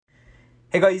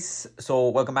Hey guys, so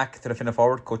welcome back to the Finna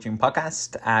Forward Coaching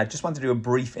Podcast. Just want to do a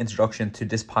brief introduction to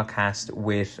this podcast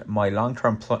with my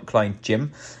long-term client,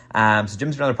 Jim. So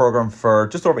Jim's been on the program for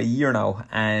just over a year now,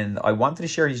 and I wanted to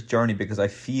share his journey because I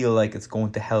feel like it's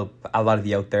going to help a lot of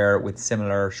you out there with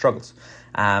similar struggles.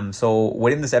 So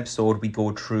within this episode, we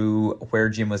go through where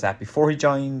Jim was at before he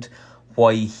joined,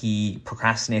 why he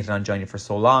procrastinated on joining for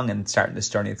so long and starting this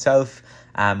journey itself,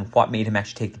 what made him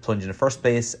actually take the plunge in the first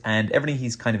place, and everything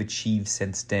he's kind of achieved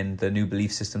since then, the new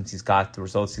belief systems he's got, the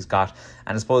results he's got,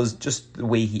 and I suppose just the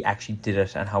way he actually did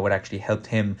it and how it actually helped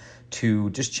him to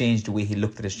just change the way he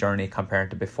looked at his journey compared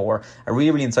to before. A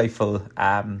really, really insightful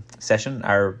session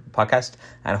or podcast,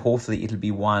 and hopefully it'll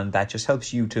be one that just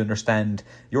helps you to understand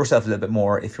yourself a little bit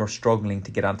more if you're struggling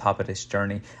to get on top of this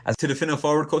journey. As to the Finna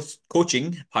Forward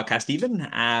Coaching Podcast,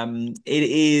 it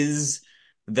is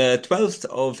the 12th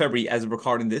of February as we're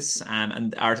recording this,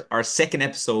 and our second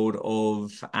episode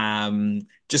of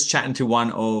just chatting to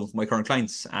one of my current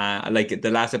clients. Like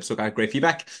the last episode got great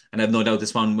feedback, and I've no doubt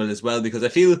this one will as well, because I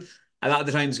feel a lot of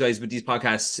the times, guys, with these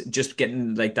podcasts, just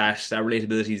getting like that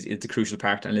relatability is the crucial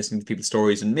part, and listening to people's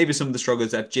stories and maybe some of the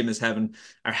struggles that Jim has having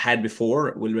or had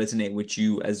before will resonate with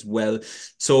you as well.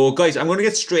 So guys, I'm going to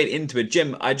get straight into it.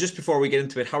 Jim, just before we get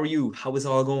into it, how are you? How is it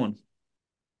all going?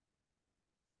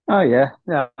 Oh yeah.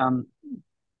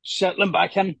 Settling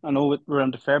back in. I know we're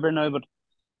into February now, but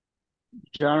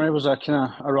January was a kind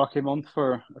of a rocky month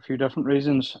for a few different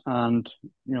reasons, and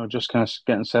just kind of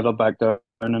getting settled back down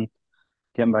and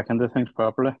getting back into things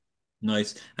properly.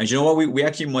 Nice. And you know what? We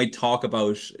actually might talk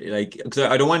about, like, because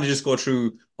I don't want to just go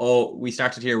through, oh, we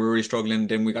started here, we were really struggling,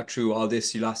 then we got through all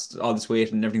this, you lost all this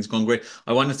weight and everything's going great.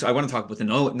 I want to talk about the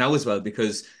now as well,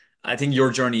 because I think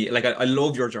your journey, like I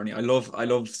love your journey. I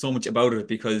love so much about it,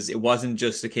 because it wasn't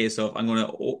just a case of I'm gonna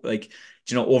like,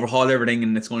 overhaul everything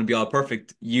and it's going to be all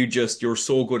perfect. You're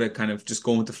so good at kind of just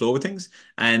going with the flow of things,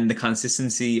 and the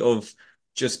consistency of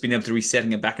just being able to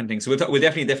resetting it back and things. So we'll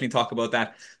definitely talk about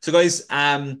that. So guys,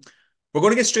 we're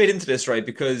going to get straight into this, right?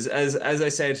 Because as I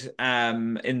said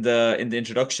in the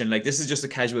introduction, like, this is just a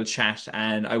casual chat,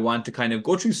 and I want to kind of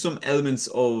go through some elements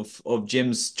of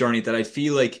Jim's journey that I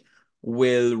feel like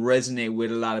will resonate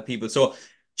with a lot of people. So,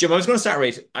 Jim, I was going to start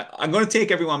right. I'm going to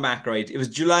take everyone back, right? It was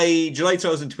July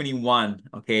 2021.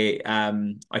 Okay.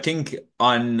 I think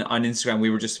on Instagram we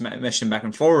were just meshing back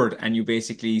and forward, and you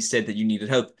basically said that you needed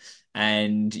help,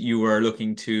 and you were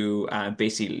looking to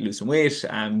basically lose some weight,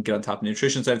 get on top of the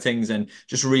nutrition side of things, and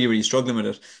just really, really struggling with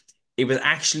it. It was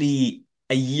actually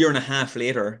a year and a half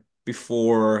later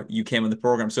before you came on the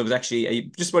program. So it was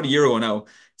actually just about a year ago now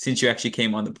since you actually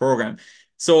came on the program.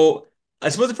 So I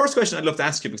suppose the first question I'd love to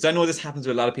ask you, because I know this happens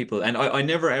with a lot of people, and I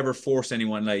never ever force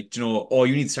anyone, like, oh,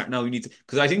 you need to start now, you need to,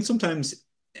 because I think sometimes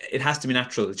it has to be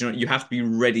natural. You have to be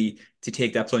ready to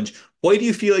take that plunge. Why do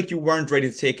you feel like you weren't ready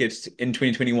to take it in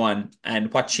 2021,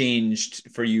 and what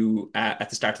changed for you at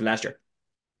the start of last year?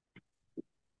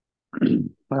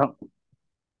 Well,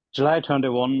 July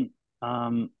 21.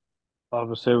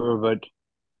 Obviously we're about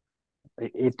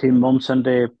 18 months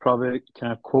into probably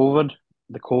kind of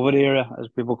the COVID era, as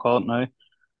people call it now.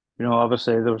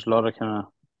 Obviously there was a lot of kind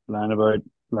of lying about.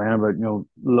 There was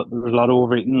a lot of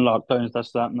overeating, lockdowns,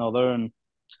 this, that, and the other, and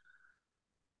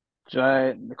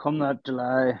July, come that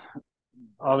July,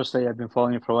 obviously I've been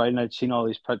following you for a while, and I'd seen all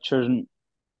these pictures and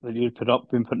that you'd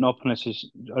been putting up, and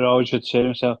I always would say to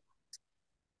myself,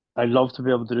 I'd love to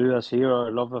be able to do this here, or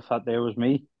I'd love if that there was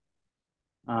me.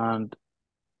 And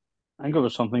I think it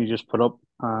was something you just put up,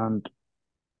 and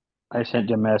I sent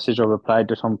you a message or replied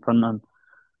to something, and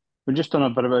we just done a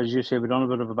bit of, as you say, we done a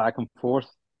bit of a back and forth,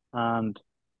 and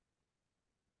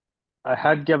I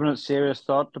had given it serious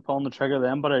thought to pulling the trigger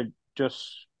then, but I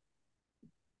just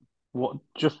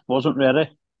just wasn't ready.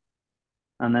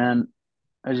 And then,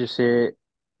 as you say,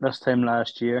 this time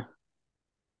last year,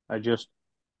 I just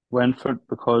went for it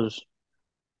because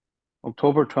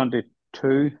October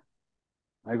 22,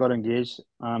 I got engaged,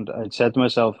 and I'd said to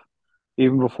myself,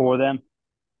 even before then,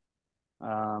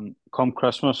 come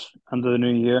Christmas into the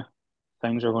new year,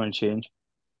 things are going to change.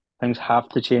 Things have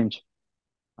to change.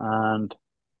 And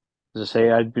as I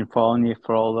say, I'd been following you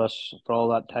for all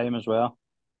that time as well.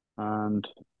 And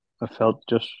I felt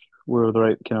just we were the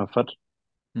right kind of fit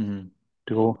Mhm.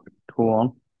 to go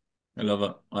on. I love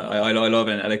it. I love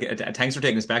it. And like, thanks for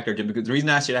taking us back there, Jim. Because the reason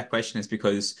I asked you that question is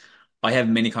because I have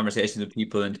many conversations with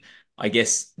people, and I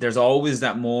guess there's always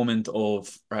that moment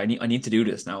of, right, I need to do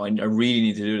this now. I really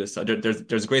need to do this.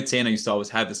 There's a great saying I used to always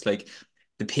have. It's like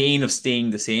the pain of staying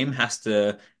the same has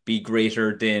to be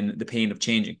greater than the pain of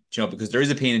changing. Because there is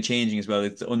a pain in changing as well.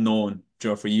 It's the unknown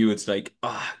for you, it's like,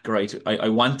 ah, great. I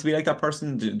want to be like that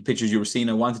person. The pictures you were seeing,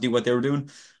 I want to do what they were doing,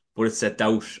 but it's that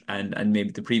doubt and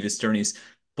maybe the previous journeys.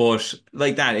 But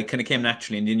like that, it kind of came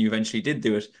naturally, and then you eventually did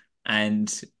do it.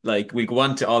 And like we'll go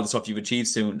on to all the stuff you've achieved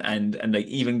soon, and like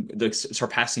even like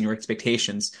surpassing your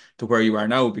expectations to where you are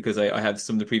now, because I have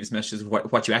some of the previous messages of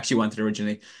what you actually wanted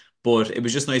originally. But it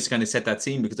was just nice to kind of set that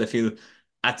scene because I feel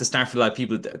at the start for a lot of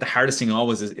people, the hardest thing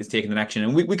always is taking an action.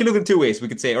 And we can look at it two ways. We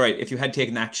could say, all right, if you had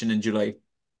taken action in July,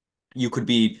 you could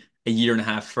be a year and a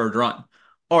half further on.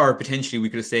 Or potentially we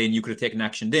could have said you could have taken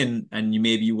action then and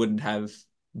you wouldn't have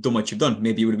done what you've done.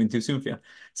 Maybe it would have been too soon for you.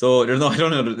 So there's no, I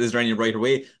don't know, is there any right or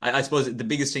way? I suppose the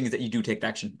biggest thing is that you do take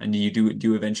action and you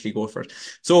do eventually go for it.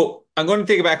 So I'm going to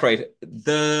take it back, right?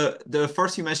 The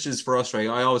first few messages for us, right?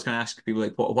 I always kind of ask people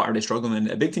like, what are they struggling? And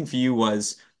a big thing for you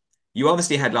was you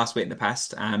obviously had lost weight in the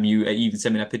past. You even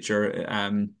sent me that picture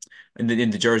in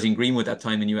the jersey in Greenwood that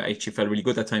time, and you actually felt really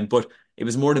good that time. But it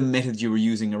was more the methods you were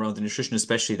using around the nutrition,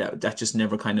 especially that just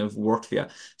never kind of worked for you.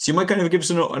 So you might kind of give us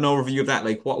an overview of that.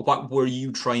 Like what were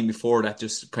you trying before that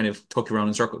just kind of took you around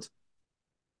in circles?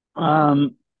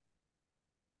 Um,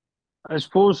 I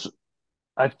suppose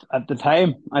at the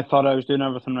time I thought I was doing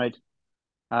everything right.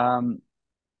 Um,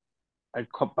 I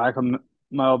cut back on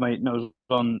my eating. I was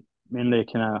on mainly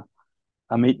kind of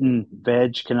I'm eating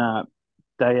veg kind of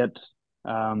diet.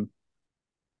 Um,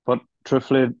 but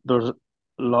truthfully, there's a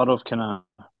lot of kind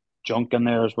of junk in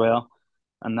there as well.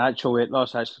 And the actual weight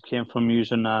loss actually came from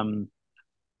using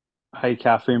high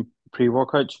caffeine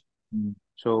pre-workouts. Mm.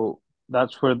 So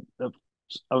that's where it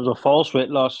was a false weight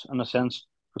loss in a sense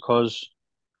because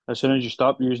as soon as you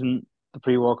stop using the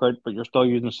pre-workout, but you're still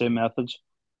using the same methods,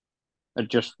 it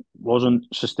just wasn't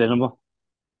sustainable.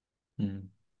 Mm.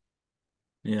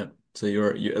 Yeah. So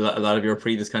a lot of your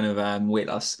previous kind of weight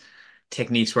loss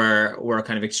techniques were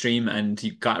kind of extreme and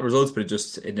you got results, but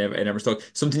it never stuck.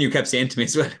 Something you kept saying to me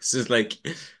as well. It's just like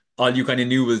all you kind of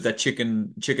knew was that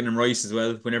chicken and rice as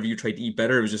well. Whenever you tried to eat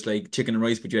better, it was just like chicken and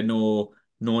rice, but you had no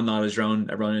knowledge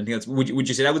around anything else. Would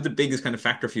you say that was the biggest kind of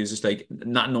factor for you? Is just like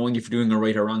not knowing if you're doing it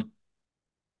right or wrong?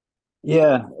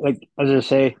 Yeah, like as I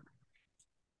say,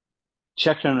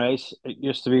 chicken and rice. It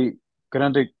used to be going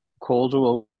into Coles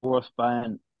or Woolworths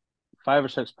buying 5 or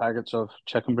 6 packets of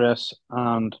chicken breasts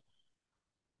and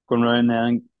going around there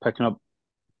and picking up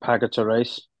packets of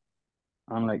rice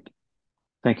and like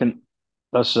thinking,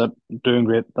 "This is it, doing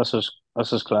great. This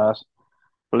is class."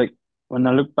 But like when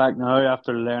I look back now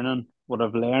after learning what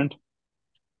I've learned,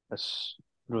 this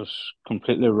it was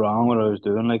completely wrong what I was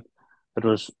doing. Like it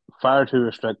was far too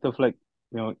restrictive. Like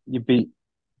you'd be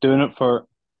doing it for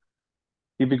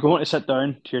you'd be going to sit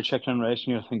down to your chicken and rice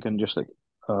and you're thinking just like,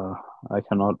 uh, I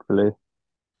cannot really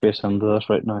face into this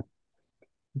right now.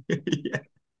 Yeah.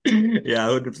 Yeah,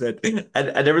 100%.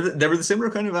 And there was a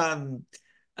similar kind of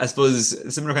I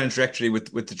suppose similar kind of trajectory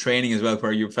with the training as well,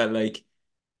 where you felt like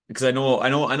because I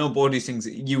know both these things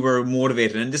you were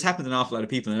motivated and this happens to an awful lot of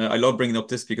people and I love bringing up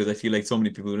this because I feel like so many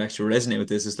people will actually resonate with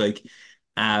this. It's like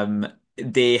um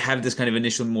they have this kind of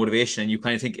initial motivation and you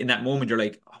kind of think in that moment you're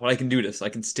like, oh, well, I can do this, I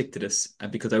can stick to this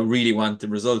because I really want the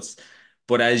results.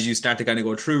 But as you start to kind of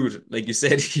go through it, like you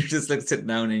said, you're just like sitting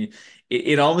down and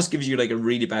it almost gives you like a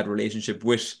really bad relationship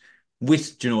with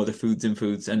the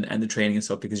foods and the training and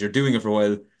stuff because you're doing it for a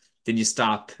while, then you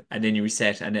stop and then you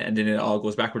reset and then it all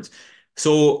goes backwards.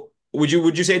 So would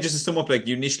you say just to sum up, like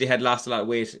you initially had lost a lot of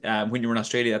weight when you were in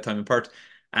Australia that time in Perth,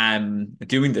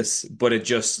 doing this, but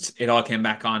it all came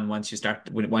back on once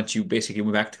you basically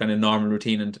went back to kind of normal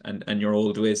routine and your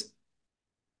old ways.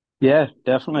 Yeah,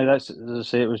 definitely. That's as I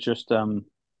say, it was just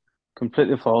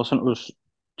completely false and it was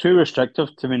too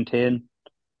restrictive to maintain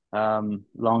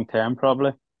long term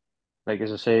probably. Like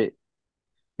as I say,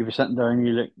 you were sitting down,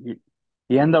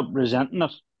 you end up resenting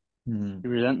it. Hmm.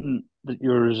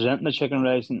 You're resenting the chicken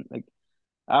rice and like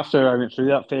after I went through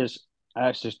that phase, I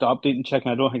actually stopped eating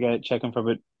chicken. I don't think I ate chicken for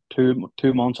about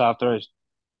two months after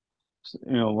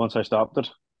once I stopped it.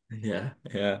 Yeah,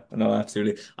 yeah, no,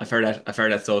 absolutely. I've heard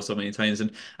that so many times,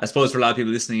 and I suppose for a lot of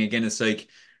people listening, again, it's like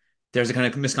there's a kind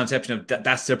of misconception of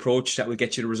that's the approach that will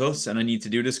get you the results and I need to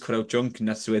do this, cut out junk, and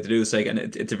that's the way to do it. It's like, and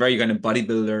it's a very kind of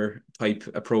bodybuilder type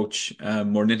approach,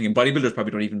 more than anything. And bodybuilders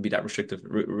probably don't even be that restrictive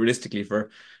realistically for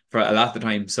a lot of the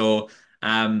time. So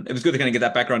it was good to kind of get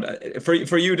that background.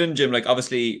 For you then, Jim, like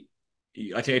obviously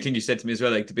I think you said to me as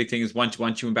well, like the big thing is once you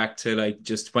went back to like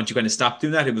just once you kind of stopped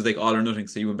doing that, it was like all or nothing.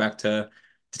 So you went back to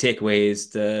the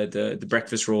takeaways, the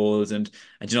breakfast rolls, and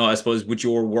I suppose with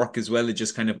your work as well, it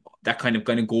just kind of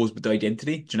goes with the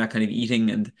identity, you know, that kind of eating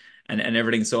and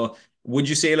everything. So would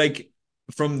you say like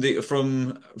from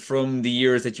the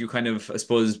years that you kind of, I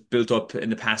suppose, built up in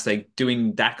the past, like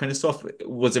doing that kind of stuff,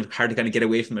 was it hard to kind of get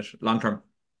away from it long term?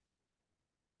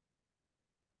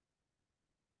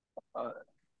 Uh,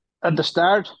 at the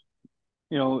start,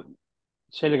 you know,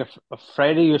 say like a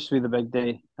Friday used to be the big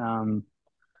day.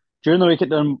 During the week it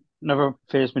didn't never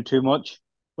phased me too much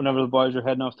whenever the boys were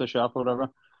heading off to the shop or whatever.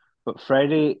 But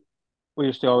Friday we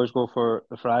used to always go for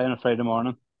the fry on a Friday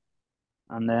morning.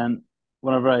 And then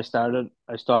whenever I started,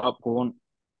 I stopped going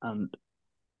and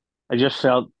I just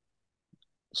felt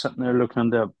sitting there looking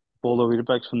into a bowl of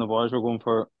Weetabix when the boys were going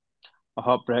for a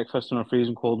hot breakfast on a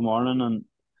freezing cold morning and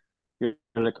you're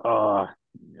like, oh,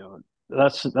 you know,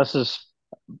 this is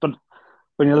but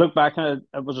when you look back on it,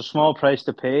 it was a small price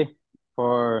to pay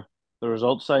for the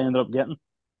results I ended up getting.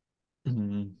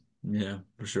 Mhm. Yeah,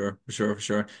 for sure, for sure, for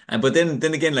sure. And but then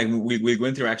again, like we'll go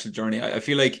into your actual journey. I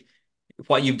feel like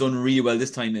what you've done really well this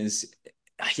time is,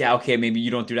 yeah, okay, maybe you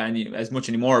don't do that as much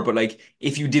anymore, but like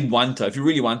if you did want to, if you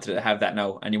really wanted to have that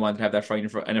now and you wanted to have that Friday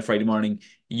and a Friday morning,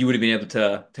 you would have been able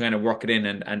to kind of work it in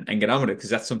and get on with it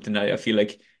because that's something that I feel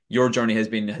like your journey has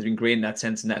been great in that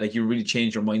sense and that like you really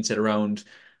changed your mindset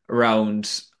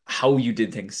around how you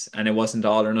did things and it wasn't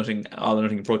all or nothing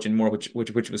approach anymore,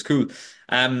 which was cool.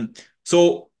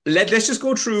 So let's just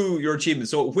go through your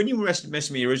achievements. So when you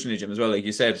messaged me originally, Jim, as well, like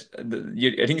you said, I think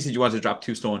you said you wanted to drop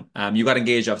 2 stone. You got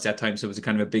engaged off that time, so it was a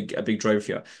kind of a big driver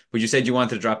for you. But you said you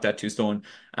wanted to drop that 2 stone.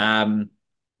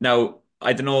 Now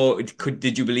I don't know,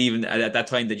 did you believe at that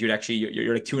time that you'd actually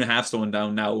you're like 2.5 stone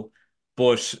down now?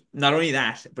 But not only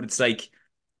that, but it's like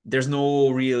there's no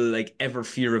real like ever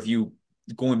fear of you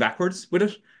going backwards with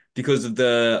it because of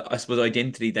the I suppose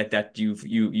identity that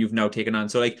you've now taken on.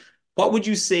 So like what would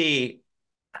you say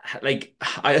like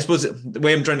I suppose the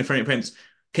way I'm trying to frame it is,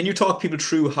 can you talk people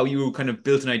through how you kind of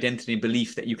built an identity and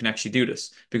belief that you can actually do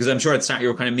this? Because I'm sure at the start you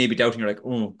were kind of maybe doubting, you're like,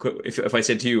 oh, if I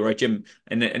said to you, right, Jim,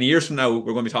 in years from now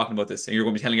we're going to be talking about this and you're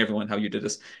going to be telling everyone how you did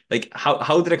this. Like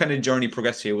how did that kind of journey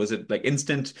progress for you? Was it like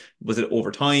instant? Was it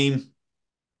over time?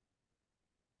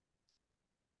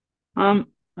 I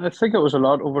think it was a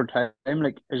lot over time.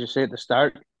 Like as you say at the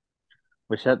start,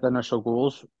 we set the initial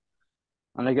goals,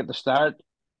 and like at the start,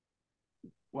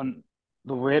 when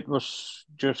the weight was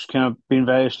just kind of being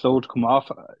very slow to come off,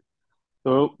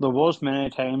 there was many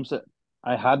times that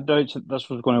I had doubts that this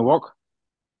was going to work,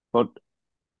 but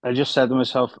I just said to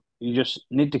myself, you just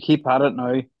need to keep at it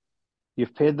now.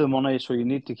 You've paid the money, so you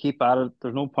need to keep at it.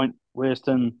 There's no point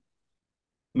wasting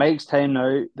Mike's time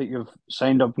now that you've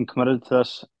signed up and committed to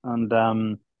this. And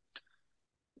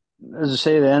as I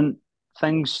say, then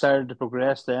things started to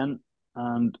progress then,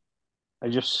 and I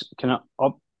just kind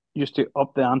of used to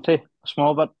up the ante a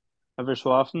small bit every so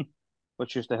often,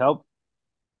 which used to help.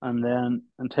 And then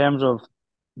in terms of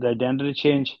the identity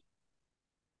change,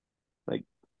 like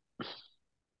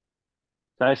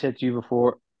I said to you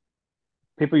before,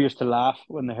 people used to laugh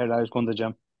when they heard I was going to the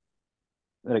gym.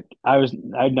 Like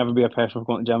I'd never be a person for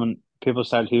going to the gym, and people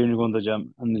started hearing you going to the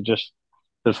gym, and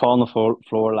they'd fall on the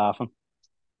floor laughing.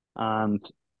 And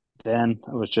then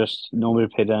it was just nobody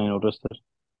paid any notice.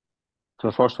 For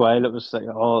the first while, it was like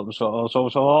it was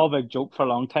all a big joke for a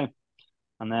long time,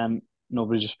 and then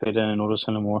nobody just paid any notice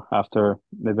anymore after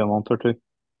maybe a month or two.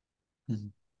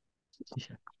 Mhm.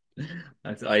 Yeah.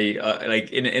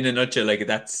 Like in a nutshell, like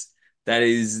that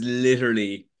is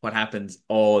literally what happens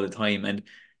all the time. And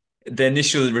the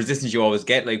initial resistance you always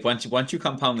get, like once you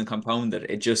compound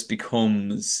it, it just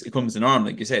becomes the norm,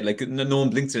 like you said. Like no one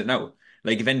blinks at it now.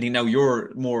 Like if anything, now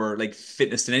you're more like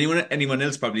fitness than anyone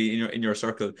else probably in your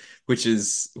circle, which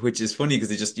is funny because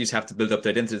you just have to build up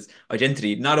the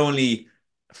identity not only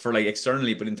for like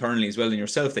externally but internally as well in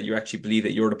yourself that you actually believe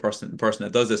that you're the person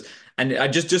that does this. And I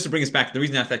just to bring us back, the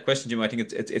reason I asked that question, Jim, I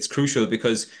think it's crucial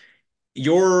because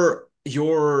your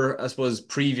I suppose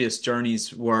previous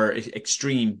journeys were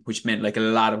extreme, which meant like a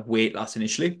lot of weight loss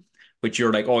initially, which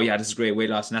you're like, oh yeah, this is great weight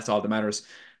loss, and that's all that matters.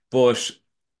 But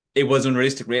it was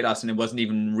unrealistic weight loss, and it wasn't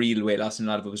even real weight loss, and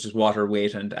a lot of it was just water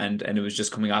weight, and it was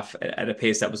just coming off at a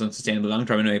pace that was unsustainable long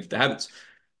term anyway with the habits.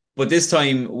 But this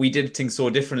time we did things so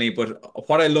differently. But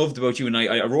what I loved about you, and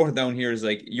I wrote it down here, is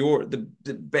like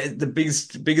the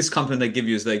biggest compliment I give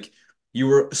you is like you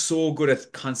were so good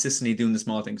at consistently doing the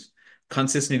small things,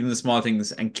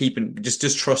 and keeping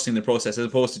just trusting the process as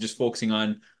opposed to just focusing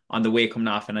on the weight coming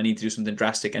off and I need to do something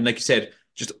drastic. And like you said,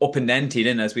 just up and then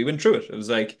in as we went through it. It was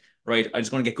like, right, I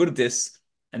just want to get good at this,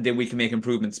 and then we can make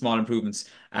improvements, small improvements.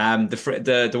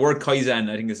 The word kaizen,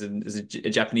 I think, is a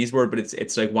Japanese word, but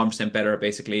it's like 1% better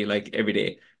basically, like every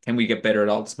day. Can we get better at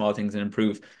all the small things and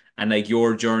improve? And like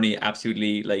your journey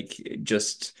absolutely like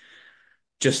just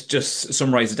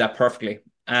summarizes that perfectly.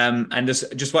 And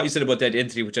just what you said about the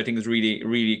identity, which I think is really,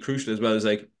 really crucial as well, is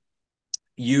like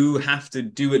you have to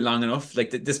do it long enough.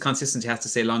 Like this consistency has to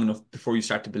stay long enough before you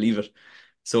start to believe it.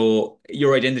 So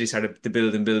your identity started to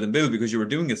build and build and build because you were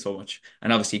doing it so much.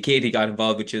 And obviously Katie got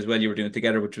involved with you as well. You were doing it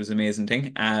together, which was an amazing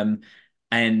thing.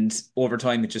 And over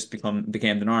time it just became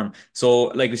the norm. So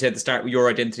like we said at the start, your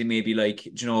identity may be like,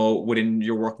 you know, within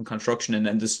your work in construction and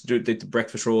then just the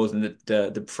breakfast rolls and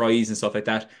the fries and stuff like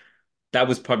that. That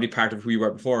was probably part of who you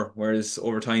were before. Whereas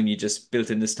over time, you just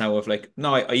built in this now of like,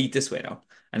 no, I eat this way now.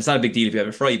 And it's not a big deal if you have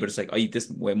a fry, but it's like, I eat this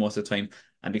way most of the time.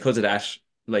 And because of that,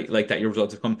 like that, your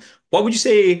results have come. What would you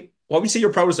say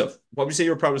you're proudest of? What would you say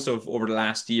you're proudest of over the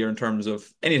last year in terms of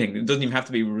anything? It doesn't even have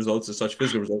to be results as such,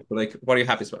 physical results, but like, what are you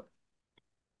happiest about?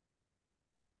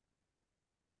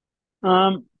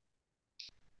 Um,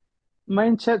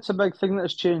 Mindset's a big thing that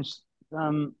has changed.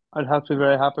 I'd have to be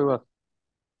very happy with.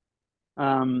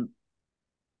 Um,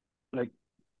 like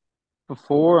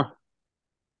before,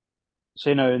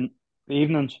 say now in the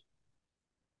evenings,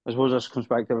 I suppose this comes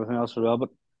back to everything else as well. But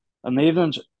in the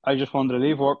evenings, I just wanted to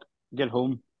leave work, get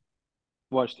home,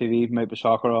 watch TV, maybe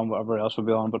soccer on, whatever else would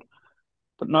be on. But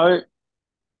now,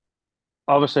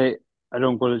 obviously, I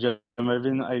don't go to the gym every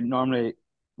evening. I normally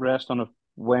rest on a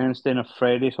Wednesday and a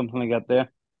Friday, something like that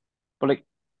there. But like,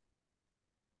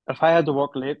 if I had to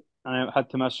work late and I had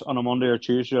to miss on a Monday or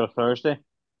Tuesday or Thursday,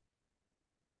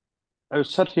 I would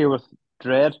sit here with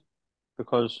dread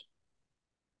because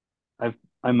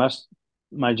I missed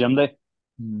my gym day.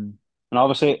 Hmm. And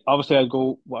obviously I'd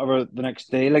go whatever the next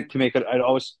day, like to make it. I'd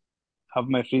always have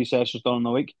my 3 sessions done in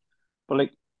the week. But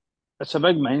like, it's a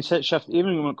big mindset shift,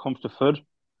 even when it comes to food.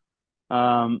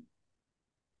 Um,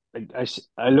 like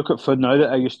I look at food now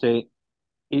that I used to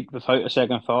eat without a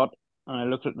second thought, and I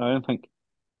look at it now and think,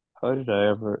 how did I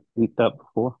ever eat that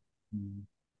before? Hmm.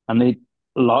 And eat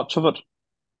lots of it.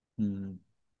 Hmm.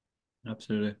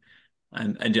 Absolutely.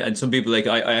 And some people like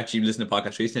I actually listened to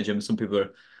podcasts recently, Jim. Some people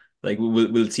are like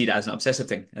will see that as an obsessive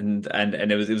thing, and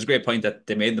it was a great point that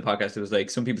they made in the podcast. It was like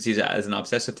some people see it as an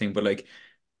obsessive thing, but like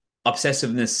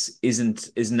obsessiveness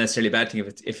isn't necessarily a bad thing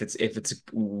if it's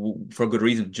for a good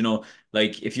reason. You know,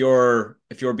 like if you're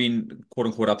being quote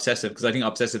unquote obsessive, because I think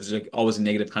obsessive is like always a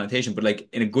negative connotation, but like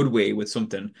in a good way with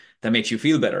something that makes you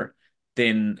feel better,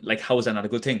 then like how is that not a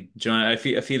good thing? Do you know? I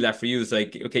feel that for you is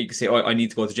like okay, you can say, oh, I need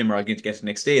to go to the gym or I need to get to the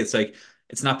next day. It's like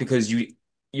it's not because you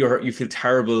feel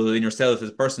terrible in yourself as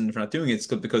a person for not doing it. It's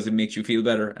good because it makes you feel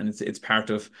better and it's part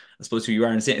of I suppose who you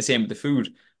are. And same with the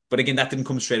food. But again, that didn't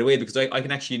come straight away because I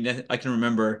can actually I can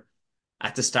remember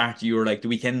at the start you were like the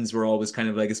weekends were always kind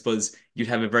of like I suppose you'd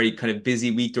have a very kind of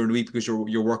busy week during the week because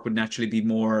your work would naturally be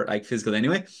more like physical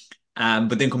anyway.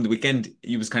 But then come the weekend,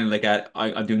 you was kind of like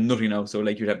I'm doing nothing now. So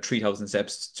like you'd have 3,000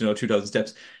 steps, 2,000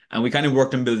 steps, and we kind of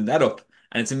worked on building that up.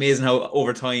 And it's amazing how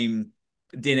over time,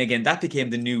 then again, that became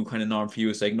the new kind of norm for you.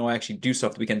 It's like no, I actually do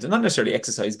stuff the weekends, and not necessarily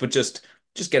exercise, but just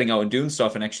getting out and doing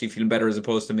stuff and actually feeling better as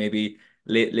opposed to maybe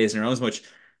lazing around as much.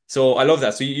 So I love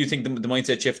that. So you think the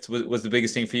mindset shift was the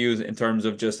biggest thing for you in terms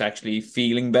of just actually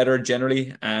feeling better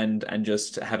generally and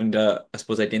just having the, I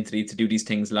suppose, identity to do these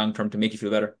things long term to make you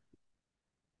feel better.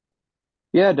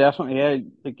 Yeah, definitely. Yeah,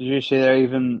 like you say there,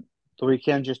 even the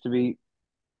weekend used to be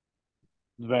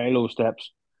very low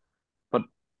steps. But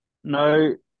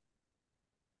now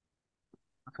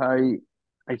I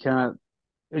I kind of,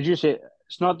 as you say,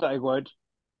 it's not that I go out,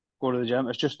 go to the gym.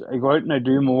 It's just I go out and I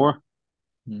do more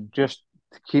Mm, just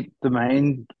to keep the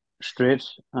mind straight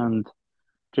and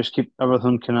just keep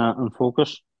everything kind of in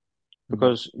focus. mm.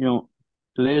 Because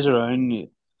lays around,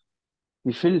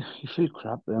 you feel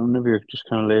crap then whenever you're just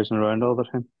kind of lazing around all the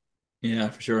time. Yeah,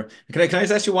 for sure. Can I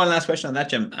just ask you one last question on that,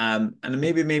 Jim? And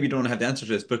maybe you don't have the answer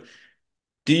to this, but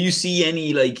do you see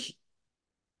any like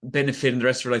benefit in the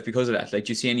rest of your life because of that? Like,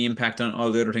 do you see any impact on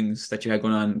all the other things that you had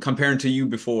going on comparing to you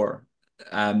before?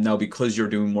 Now because you're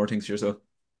doing more things for yourself.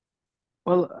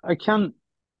 Well, I can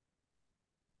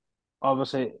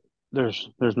obviously there's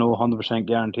no 100%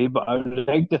 guarantee, but I would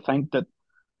like to think that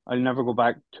I'll never go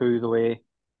back to the way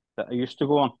that I used to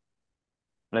go on.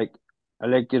 Like I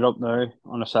like get up now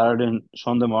on a Saturday and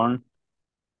Sunday morning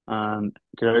and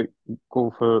get out,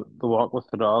 go for the walk with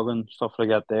the dog and stuff like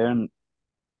that there. And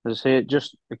as I say,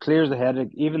 it clears the head. Like,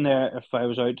 even there, if I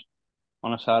was out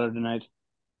on a Saturday night,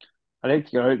 I like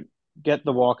to get out, get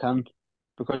the walk in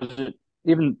because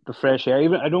even the fresh air,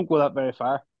 even I don't go that very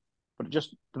far, but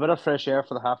just the bit of fresh air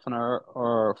for the half an hour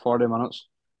or 40 minutes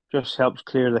just helps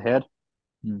clear the head.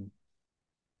 Hmm.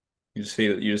 You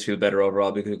just feel better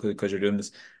overall because you're doing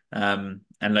this. And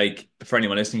like for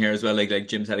anyone listening here as well, like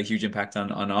Jim's had a huge impact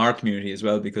on our community as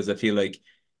well because I feel like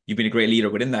you've been a great leader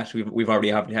within that. We've already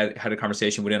had a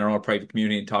conversation within our own private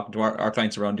community and talking to our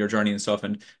clients around your journey and stuff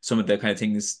and some of the kind of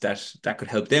things that could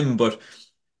help them. But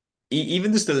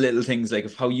even just the little things like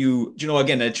of how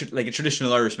again, like a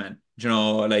traditional Irishman,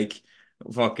 like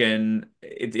fucking,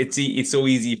 it's so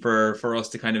easy for us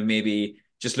to kind of maybe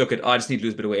just look at, oh, I just need to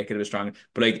lose a bit of weight, get a bit stronger.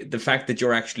 But like the fact that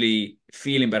you're actually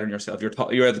feeling better in yourself, you're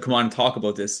able to come on and talk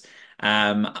about this.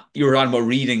 You were on about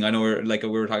reading. I know we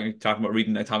were talking about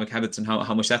reading Atomic Habits and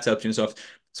how much that's helped you and stuff.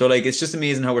 So like it's just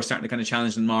amazing how we're starting to kind of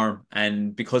challenge them more,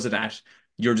 and because of that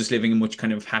you're just living a much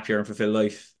kind of happier and fulfilled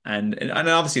life. And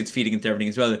obviously it's feeding into everything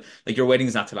as well. Like your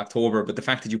wedding's not till October, but the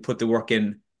fact that you put the work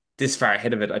in this far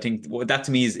ahead of it, I think that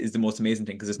to me is the most amazing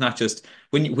thing because it's not just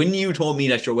when you told me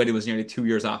that your wedding was nearly 2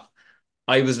 years off,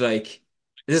 I was like,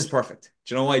 this is perfect.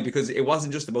 Do you know why? Because it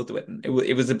wasn't just about the wedding.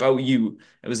 It was about you.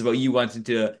 It was about you wanting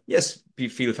to, yes,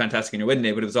 feel fantastic in your wedding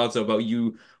day, but it was also about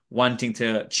you wanting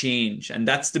to change. And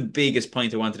that's the biggest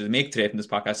point I wanted to make today from this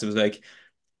podcast. It was like,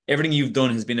 everything you've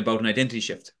done has been about an identity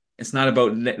shift. It's not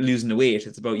about losing the weight.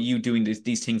 It's about you doing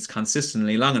these things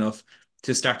consistently long enough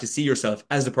to start to see yourself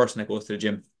as the person that goes to the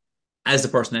gym, as the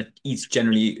person that eats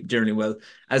generally well,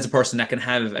 as the person that can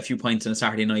have a few pints on a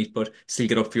Saturday night but still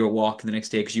get up for your walk the next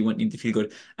day because you want need to feel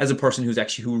good, as a person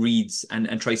who reads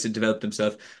and tries to develop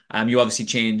themselves. You obviously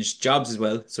change jobs as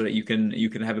well so that you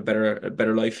can have a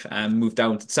better life and move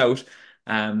down to the south.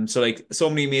 So like so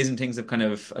many amazing things have kind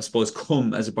of, I suppose,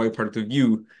 come as a byproduct of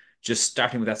you just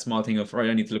starting with that small thing of, right,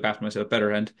 I need to look after myself better,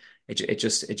 and it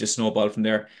just snowballed from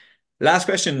there. Last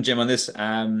question, Jim, on this,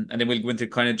 and then we'll go into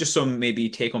kind of just some maybe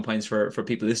take-home points for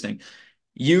people listening.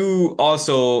 You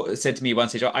also said to me one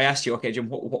stage, I asked you, okay, Jim,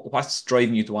 what's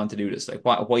driving you to want to do this? Like,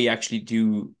 why you actually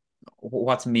do,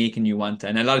 what's making you want to?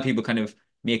 And a lot of people kind of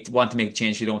want to make a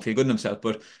change, they don't feel good in themselves.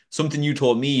 But something you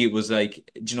told me was like,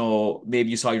 maybe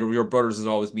you saw your brothers as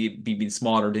always being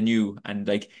smaller than you, and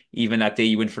like even that day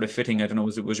you went for the fitting. I don't know,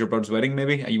 was your brother's wedding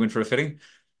maybe? You went for a fitting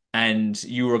and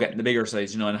you were getting the bigger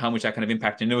size, and how much that kind of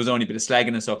impacted. And it was only a bit of slagging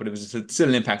and stuff, but it was still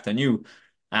an impact on you.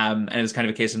 And it was kind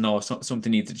of a case of no,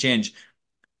 something needs to change.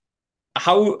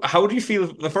 How do you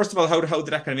feel? Well, first of all, how did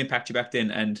that kind of impact you back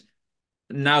then? And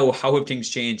now, how have things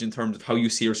changed in terms of how you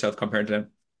see yourself compared to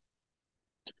them?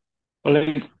 Well,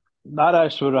 like, that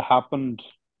actually would have happened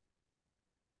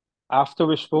after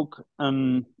we spoke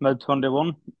in mid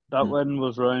 21. That Mm. wedding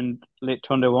was around late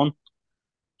 21.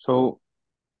 So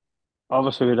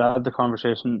obviously we'd had the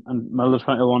conversation in middle of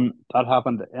 21. That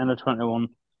happened at the end of 21.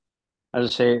 As I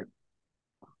say,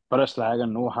 but it's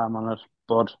lagging, no harm on it.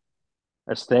 But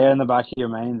it's there in the back of your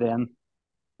mind then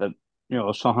that,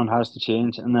 something has to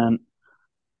change. And then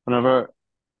whenever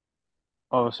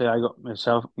obviously I got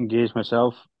myself engaged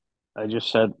myself, I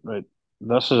just said, right,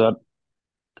 this is it.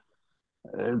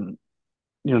 Um,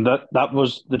 that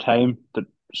was the time that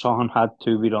something had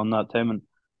to be done that time, and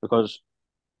because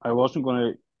I wasn't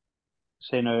going to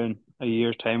say now in a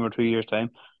year's time or 2 years'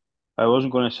 time, I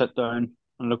wasn't going to sit down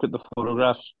and look at the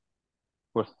photographs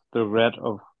with the regret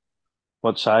of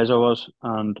what size I was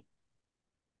and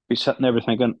be sitting there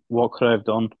thinking, what could I have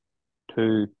done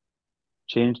to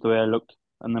change the way I looked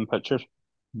in them pictures?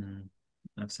 Mm.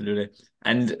 Absolutely.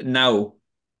 And now,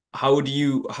 how would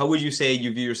you say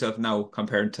you view yourself now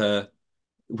compared to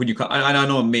when I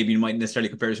know maybe you might necessarily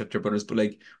compare yourself to your brothers, but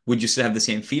like, would you still have the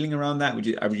same feeling around that? Would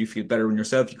you feel better in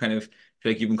yourself? You kind of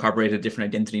feel like you've incorporated a different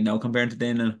identity now compared to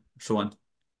then, and so on.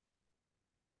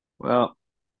 Well,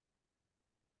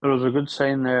 there was a good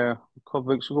sign there a couple of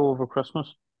weeks ago over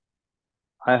Christmas.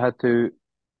 I had to,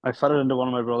 I fitted into one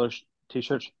of my brother's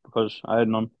t-shirts because I had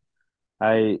none.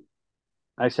 I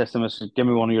I said to him, I said, give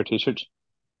me one of your t-shirts.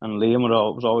 And Liam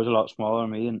was always a lot smaller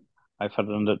than me, and I fitted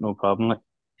into it no problem. Like,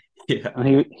 Yeah.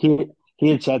 and he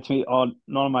had said to me, "Oh,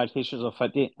 none of my t-shirts will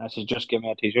fit you." I said, "Just give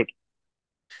me a t-shirt,"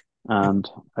 and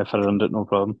I fitted into it no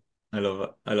problem. I love it.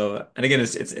 I love it. And again,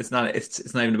 it's not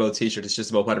even about t-shirt. It's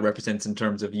just about what it represents in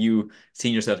terms of you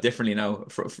seeing yourself differently now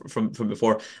from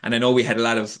before. And I know we had a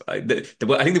lot of I think the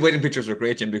wedding pictures were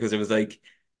great, Jim, because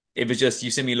it was just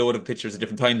you sent me a load of pictures at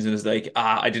different times, and it was like,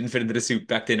 I didn't fit into the suit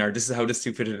back then, or this is how this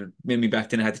suit fitted made me back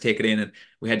then. I had to take it in, and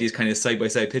we had these kind of side by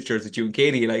side pictures with you and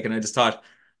Katie, like, and I thought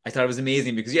it was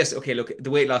amazing because yes, okay, look, the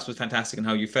weight loss was fantastic and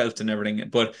how you felt and everything,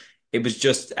 but it was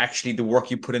just actually the work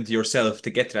you put into yourself to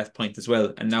get to that point as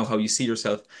well, and now how you see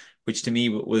yourself, which to me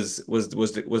was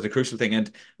the crucial thing.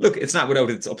 And look, it's not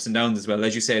without its ups and downs as well.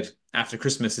 As you said, after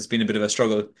Christmas, it's been a bit of a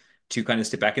struggle to kind of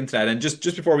step back into that. And just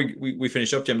before we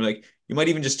finish up, Jim, like you might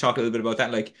even just talk a little bit about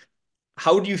that. Like,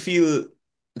 how do you feel?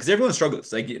 Because everyone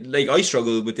struggles. Like I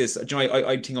struggle with this. I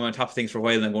think I'm on top of things for a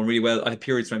while and I'm going really well. I have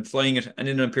periods where I'm flying it, and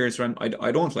then there are periods where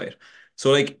I don't fly it. So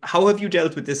like, how have you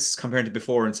dealt with this compared to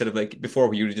before? Instead of like before,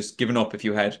 where you would just given up if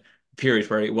you had a period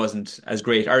where it wasn't as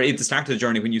great, or at the start of the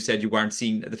journey when you said you weren't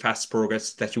seeing the fast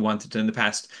progress that you wanted in the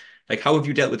past. Like, how have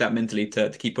you dealt with that mentally to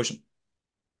keep pushing?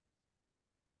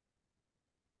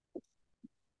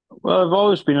 Well, I've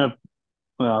always been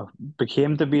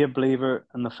became to be a believer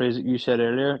in the phrase that you said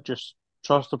earlier. Just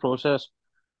trust the process.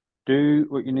 Do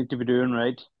what you need to be doing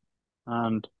right,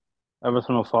 and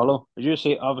everything will follow. As you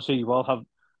say, obviously you will have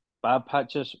bad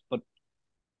patches, but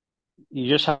you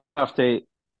just have to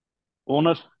own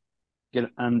it,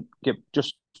 get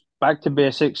just back to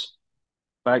basics,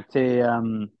 back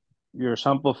to your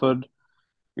simple food,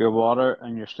 your water,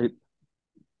 and your sleep.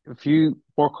 If you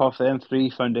work off them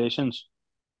three foundations,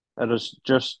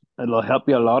 it'll help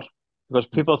you a lot because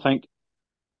people think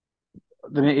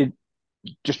they need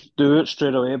to just do it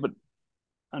straight away, but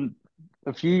and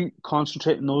if you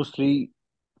concentrate on those three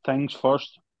things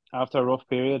first after a rough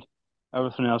period,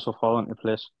 everything else will fall into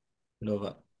place. Love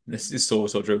it. This is so,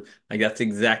 so true. Like that's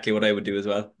exactly what I would do as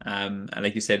well. And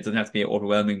like you said, it doesn't have to be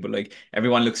overwhelming, but like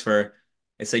everyone looks for,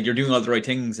 it's like you're doing all the right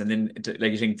things, and then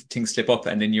like you think things slip up,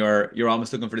 and then you're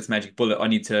almost looking for this magic bullet. I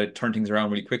need to turn things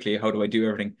around really quickly. How do I do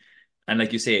everything? And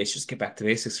like you say, it's just get back to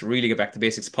basics. Really get back to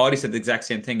basics. Paulie said the exact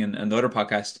same thing in the other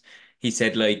podcast. He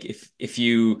said like if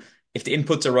the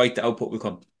inputs are right, the output will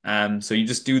come. So you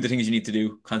just do the things you need to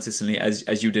do consistently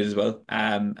as you did as well.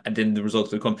 And then the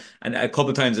results will come. And a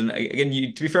couple of times, and again,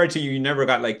 you to be fair to you, you never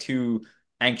got like too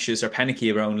anxious or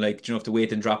panicky around like, do you know, have to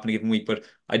wait and drop in a given week. But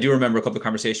I do remember a couple of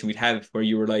conversations we'd have where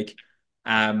you were like,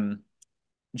 um,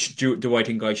 do I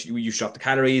think you should drop the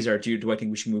calories, or do I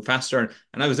think we should move faster?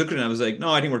 And I was looking and I was like,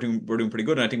 no, I think we're doing pretty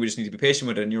good, and I think we just need to be patient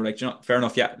with it. And you're like, you know, fair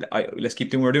enough, yeah, let's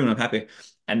keep doing what we're doing. I'm happy.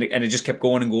 And it just kept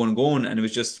going and going and going, and it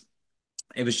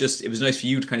was nice for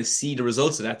you to kind of see the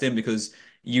results of that then, because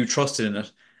you trusted in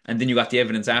it, and then you got the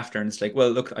evidence after, and it's like, well,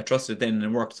 look, I trusted it then and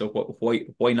it worked, so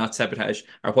why not sabotage,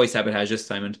 or why sabotage this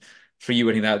time? And for you,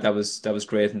 I think that was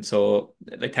great. And so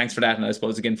like thanks for that. And I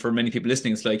suppose again, for many people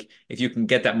listening, it's like if you can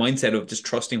get that mindset of just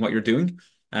trusting what you're doing,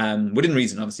 within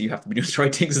reason, obviously you have to be doing the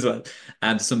right things as well,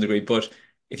 to some degree, but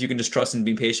if you can just trust and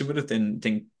be patient with it, then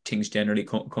things generally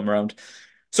come around.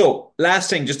 So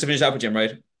last thing, just to finish up with Jim,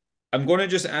 right? I'm going to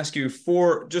just ask you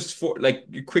four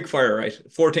like quick fire, right?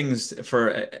 Four things for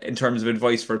in terms of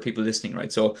advice for people listening,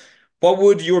 right? So, what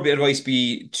would your advice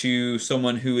be to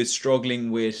someone who is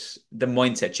struggling with the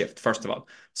mindset shift, first of all?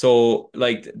 So,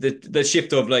 like the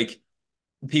shift of like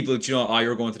people, you know, oh,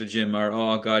 you're going to the gym, or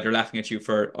oh God, they're laughing at you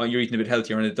for oh, you're eating a bit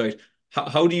healthier on a diet.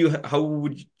 How would you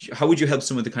help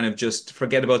someone to kind of just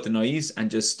forget about the noise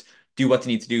and just do what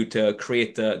they need to do to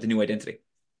create the new identity?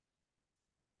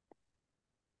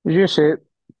 As you say,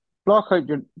 block out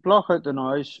the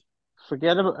noise,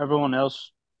 forget about everyone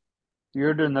else.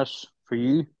 You're doing this for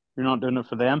you. You're not doing it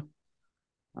for them,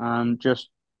 and just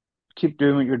keep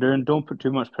doing what you're doing. Don't put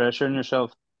too much pressure on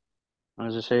yourself. And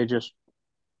as I say, just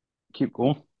keep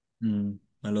going. Mm,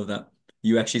 I love that.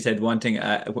 You actually said one thing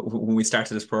when we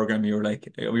started this program. You were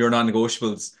like, your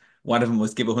non-negotiables. One of them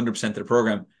was give 100% of the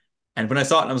program. And when I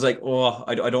saw it, I was like, oh,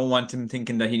 I don't want him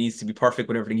thinking that he needs to be perfect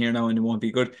with everything here now and it won't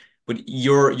be good. But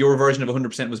your version of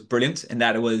 100% was brilliant in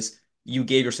that it was you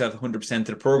gave yourself 100%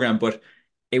 to the program, but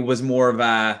it was more of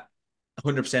a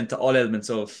 100% to all elements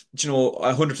of, you know,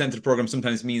 100% of the program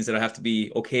sometimes means that I have to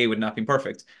be okay with not being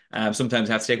perfect. Sometimes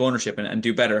I have to take ownership and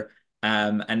do better,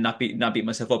 and not beat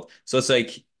myself up. So it's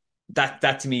like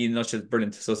that to me in a nutshell is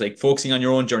brilliant. So it's like focusing on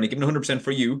your own journey, giving 100%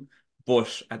 for you,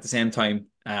 but at the same time,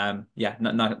 yeah,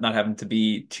 not having to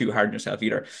be too hard on yourself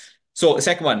either. So the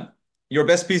second one, your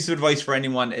best piece of advice for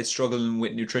anyone is struggling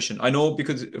with nutrition. I know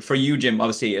because for you, Jim,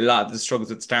 obviously a lot of the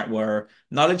struggles at the start were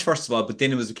knowledge first of all, but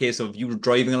then it was a case of you were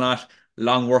driving a lot,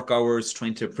 long work hours,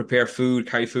 trying to prepare food,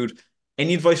 carry food.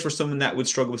 Any advice for someone that would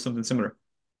struggle with something similar?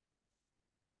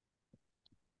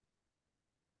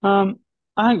 Um,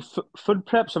 I think f food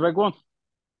prep's a big one.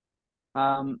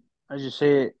 As you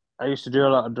say, I used to do a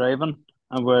lot of driving,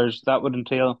 and whereas that would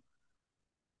entail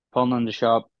pulling in the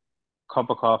shop, cup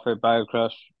of coffee, bag of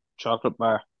crisps, chocolate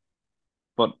bar.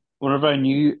 But whenever I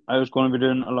knew I was going to be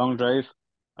doing a long drive,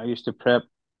 I used to prep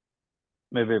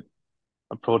maybe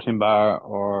a protein bar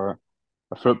or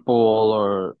a fruit bowl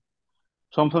or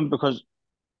something because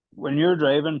when you're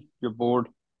driving, you're bored.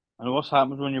 And what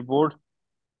happens when you're bored?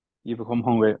 You become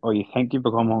hungry, or you think you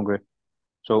become hungry.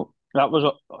 So that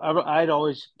was, I'd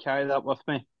always carry that with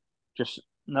me. Just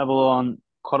nibble on,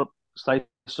 cut up slices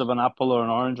of an apple or an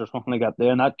orange or something like that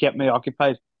there, and that kept me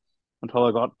occupied until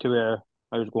I got to where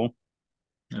I was going.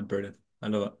 Brilliant. I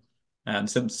love it.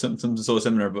 Some so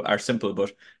similar, but are simple,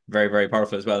 but very, very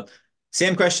powerful as well.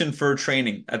 Same question for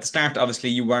training. At the start, obviously,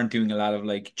 you weren't doing a lot of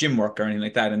like gym work or anything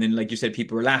like that. And then, like you said,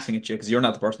 people were laughing at you because you're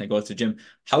not the person that goes to the gym.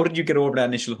 How did you get over that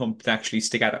initial hump to actually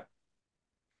stick at it?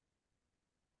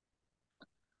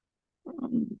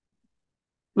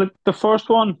 Like the first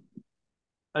one,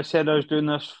 I said I was doing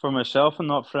this for myself and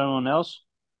not for anyone else.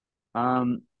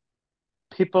 Um,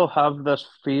 People have this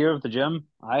fear of the gym.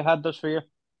 I had this fear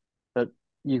that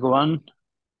you go in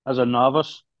as a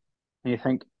novice and you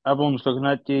think everyone's looking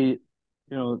at you,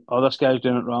 oh, this guy's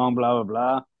doing it wrong, blah, blah,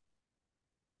 blah.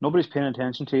 Nobody's paying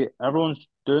attention to you. Everyone's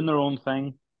doing their own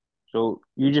thing. So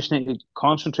you just need to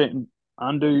concentrate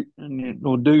and do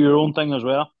your own thing as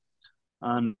well.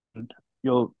 And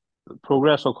you'll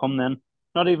progress will come then.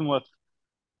 Not even with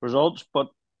results, but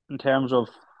in terms of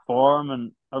form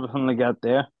and everything like that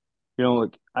there.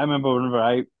 Like I remember whenever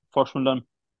I first went in,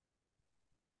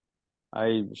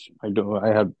 I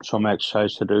had some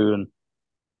exercise to do and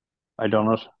I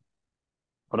done it.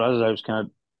 But as I was kind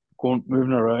of going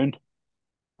moving around,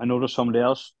 I noticed somebody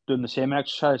else doing the same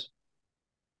exercise.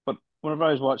 But whenever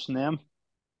I was watching them,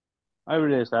 I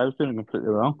realized I was doing it completely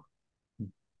wrong.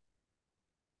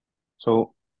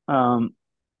 So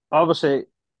obviously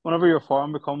whenever your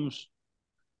form becomes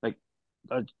like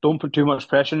don't put too much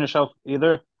pressure on yourself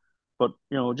either, but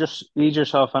just ease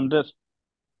yourself into it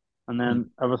and then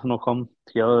everything will come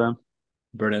together then.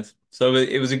 Brilliant. So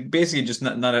it was basically just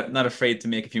not afraid to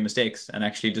make a few mistakes and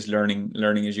actually just learning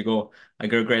as you go. I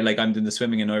go great like I'm doing the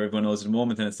swimming and now everyone knows at the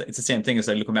moment and it's the same thing. It's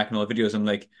like looking back in all the videos. I'm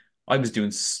like I was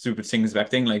doing stupid things back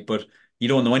then like but you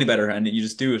don't know any better and you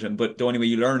just do it. And but the only way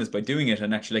you learn is by doing it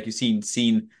and actually like you've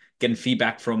seen getting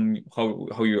feedback from how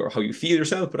you feel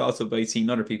yourself, but also by seeing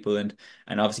other people and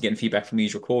obviously getting feedback from me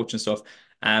as your coach and stuff.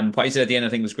 What you said at the end I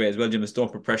think was great as well, Jim, is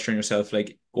don't put pressure on yourself,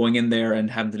 like going in there and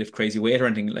having to lift crazy weight or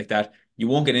anything like that. You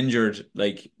won't get injured.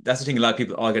 Like that's the thing. A lot of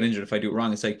people, oh, I'll get injured if I do it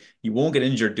wrong. It's like you won't get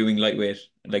injured doing lightweight.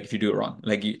 Like if you do it wrong,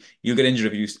 like you'll get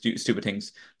injured if you do stupid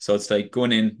things. So it's like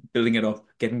going in, building it up,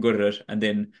 getting good at it, and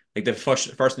then like the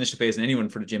first initial phase in anyone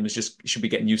for the gym is just should be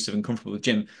getting used to and comfortable with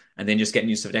gym, and then just getting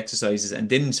used to the exercises, and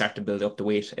then start to build up the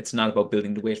weight. It's not about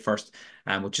building the weight first,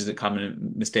 which is a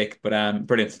common mistake. But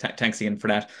brilliant. Thanks again for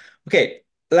that. Okay,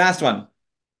 last one.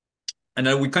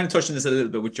 And we kind of touched on this a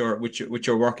little bit with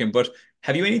your working, but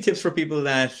have you any tips for people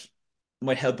that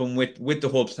might help them with the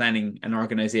whole planning and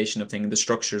organization of things, the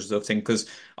structures of things? Because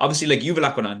obviously, like you've a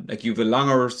lot going on, like you've a long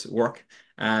hours work,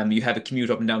 you have a commute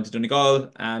up and down to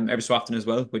Donegal, every so often as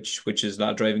well, which is a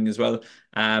lot of driving as well.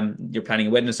 You're planning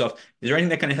a wedding and stuff. Is there anything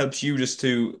that kind of helps you just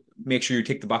to make sure you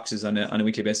tick the boxes on a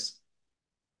weekly basis?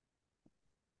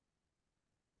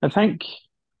 I think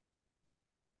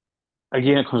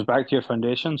again it comes back to your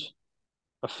foundations.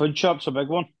 A food shop's a big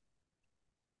one.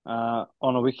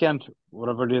 On a weekend,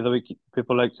 whatever day of the week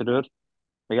people like to do it.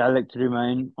 Like I like to do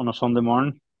mine on a Sunday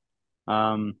morning.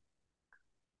 Um,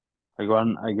 I go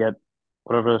in, I get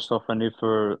whatever stuff I need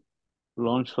for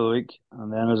lunch for the week,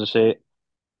 and then as I say,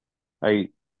 I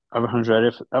everything's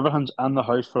ready. Everything's in the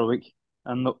house for a week,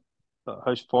 in the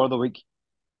house for the week.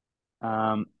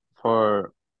 Um,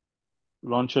 for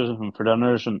lunches and for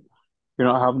dinners, and you're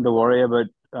not having to worry about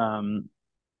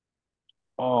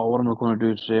oh, what am I going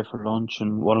to do today for lunch,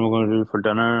 and what am I going to do for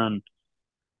dinner, and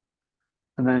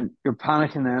then you're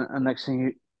panicking then, and next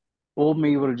thing old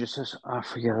me would have just says, "I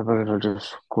forget about it. I'll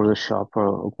just go to the shop or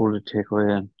I'll go to the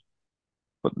takeaway." And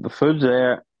but the food's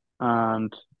there,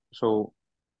 and so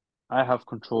I have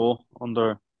control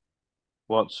under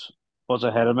what's what's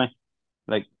ahead of me.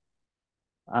 Like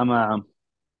I'm a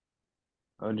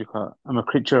what do you call it? I'm a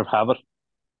creature of habit.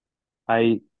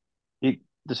 I eat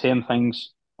the same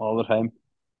things all the time.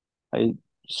 I eat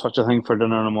such a thing for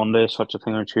dinner on a Monday, such a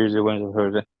thing on Tuesday, Wednesday,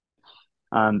 Thursday,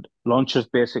 and lunch is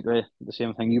basically the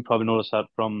same thing. You probably noticed that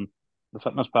from the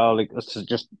fitness pal. Like this is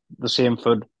just the same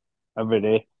food every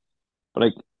day. But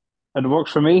like it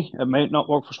works for me. It might not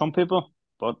work for some people,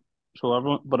 but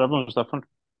everyone's different.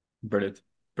 Brilliant.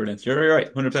 Brilliant. You're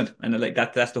right, 100%. And like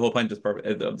that's the whole point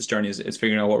of this journey is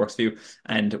figuring out what works for you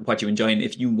and what you enjoy. And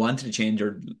if you wanted to change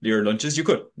your lunches, you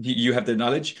could. You have the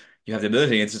knowledge, you have the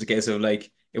ability. It's just a case of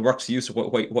like it works for you, so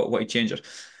why change it?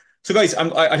 So guys,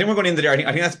 I think we're going in there. I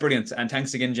think that's brilliant. And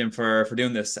thanks again, Jim, for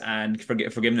doing this and for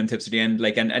giving them tips at the end.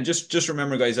 Like and just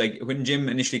remember, guys, like when Jim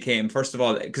initially came, first of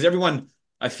all, because everyone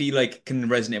I feel like can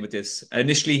resonate with this.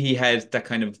 Initially, he had that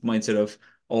kind of mindset of,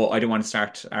 oh, I don't want to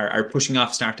start, or pushing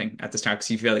off starting at the start because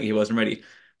he felt like he wasn't ready.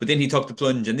 But then he took the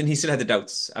plunge, and then he still had the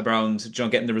doubts around,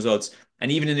 getting the results.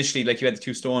 And even initially, like you had the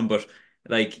 2 stone, but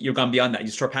like you're gone beyond that, you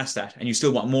struck past that, and you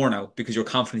still want more now because you're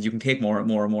confident you can take more and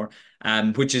more and more.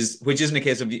 Which isn't a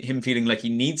case of him feeling like he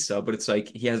needs to, but it's like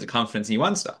he has the confidence and he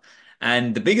wants to.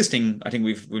 And the biggest thing I think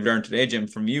we've learned today, Jim,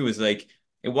 from you is like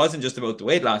it wasn't just about the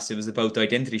weight loss, it was about the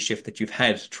identity shift that you've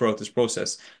had throughout this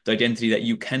process. The identity that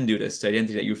you can do this, the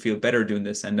identity that you feel better doing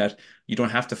this, and that you don't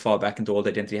have to fall back into old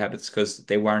identity habits because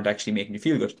they weren't actually making you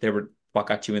feel good. They were what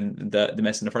got you in the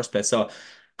mess in the first place. So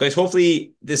guys,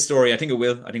 hopefully this story, I think it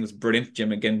will. I think it was brilliant.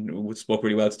 Jim, again, spoke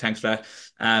really well. So thanks for that.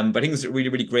 But I think it's a really,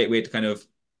 really great way to kind of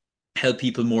help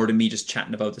people more than me just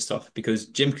chatting about the stuff because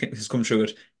Jim has come through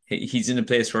it. He's in a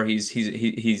place where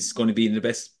he's going to be in the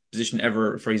best position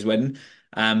ever for his wedding.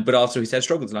 But also he's had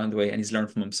struggles along the way and he's learned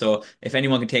from them. So if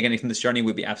anyone can take anything from this journey,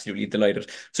 we'd be absolutely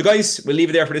delighted. So guys, we'll leave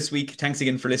it there for this week. Thanks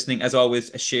again for listening. As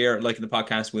always, a share, like the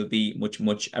podcast will be much,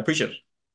 much appreciated.